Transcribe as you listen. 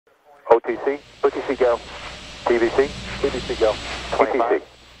OTC, OTC go. TVC, TVC go. 25.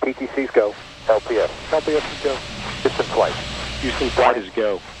 TTC's go. LPS. LPS is go. Distant flight. Houston flight is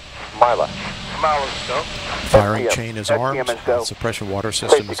go. Mila. Mila's go. Firing STM. chain is armed. STM is go. Suppression water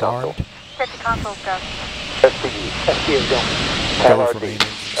system is armed. Safety consoles go. STE. STE is go. Go for main LRD.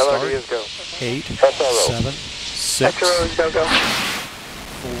 engine start. LRD is go. 8, SRO. 7, 6, SRO is go, go.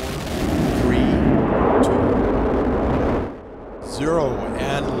 4, 3, 2, 0,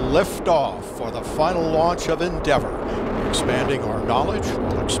 and liftoff for the final launch of Endeavour, expanding our knowledge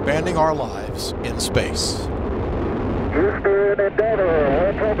while expanding our lives in space. Houston, Endeavour,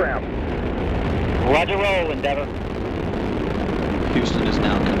 roll program. Roger, roll, Endeavour. Houston is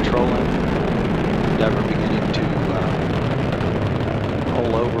now controlling. Endeavour beginning to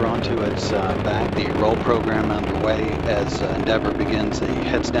pull over onto its back. The roll program underway as Endeavour begins a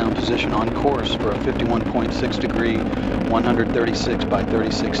heads-down position on course for a 51.6 degree, 136 by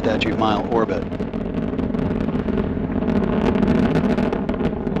 36 statute mile orbit.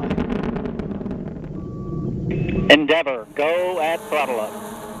 Endeavour, go at throttle up.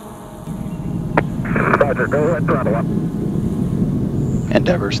 Roger, go at throttle up.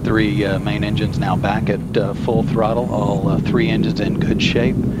 Endeavour's three main engines now back at full throttle, all three engines in good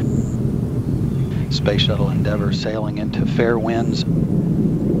shape. Space Shuttle Endeavour sailing into fair winds,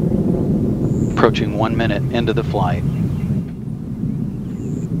 approaching 1 minute into the flight.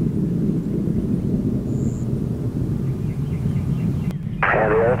 And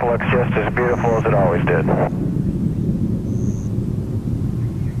the Earth looks just as beautiful as it always did.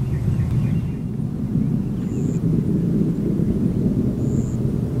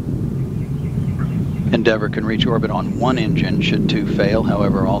 Endeavour can reach orbit on one engine should two fail.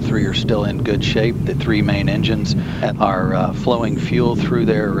 However, all three are still in good shape. The three main engines are flowing fuel through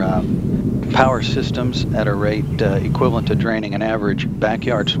their power systems at a rate equivalent to draining an average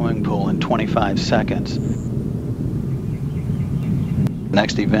backyard swimming pool in 25 seconds.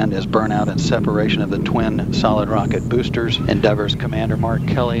 Next event is burnout and separation of the twin solid rocket boosters. Endeavour's commander Mark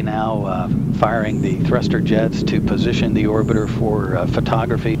Kelly now firing the thruster jets to position the orbiter for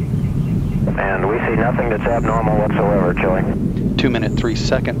photography. And we see nothing that's abnormal whatsoever, Chili. 2 minute 3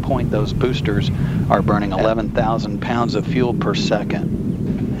 second point, those boosters are burning 11,000 pounds of fuel per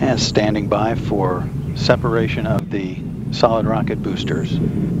second. And standing by for separation of the solid rocket boosters.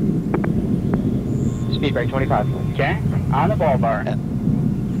 Speed brake 25. Okay, on the ball bar.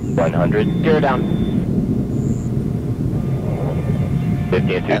 100. Gear down.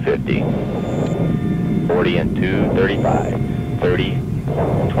 50 and 250. 40 and 235. 30.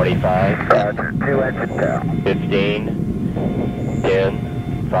 25. Roger. 2 engine down. 15.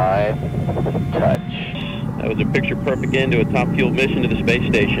 10. 5. Touch. That was a picture-perfect end to a top-fuel mission to the space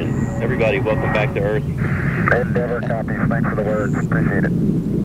station. Everybody, welcome back to Earth. Endeavour copies. Thanks for the words. Appreciate it.